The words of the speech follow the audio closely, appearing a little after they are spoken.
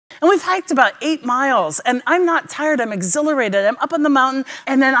And we've hiked about 8 miles, and I'm not tired, I'm exhilarated, I'm up on the mountain,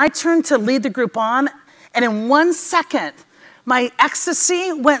 and then I turned to lead the group on, and in 1 second, my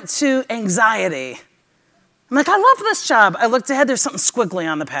ecstasy went to anxiety. I'm like, I love this job. I looked ahead, there's something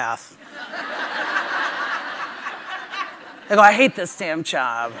squiggly on the path. I go, I hate this damn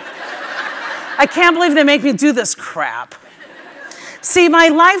job. I can't believe they make me do this crap. See, my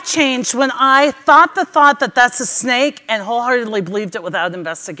life changed when I thought the thought that that's a snake and wholeheartedly believed it without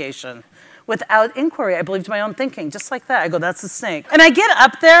investigation, without inquiry. I believed my own thinking, just like that. I go, that's a snake. And I get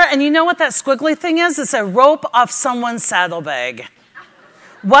up there, and you know what that squiggly thing is? It's a rope off someone's saddlebag.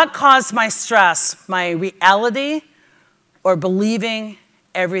 What caused my stress? My reality or believing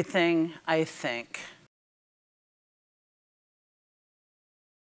everything I think?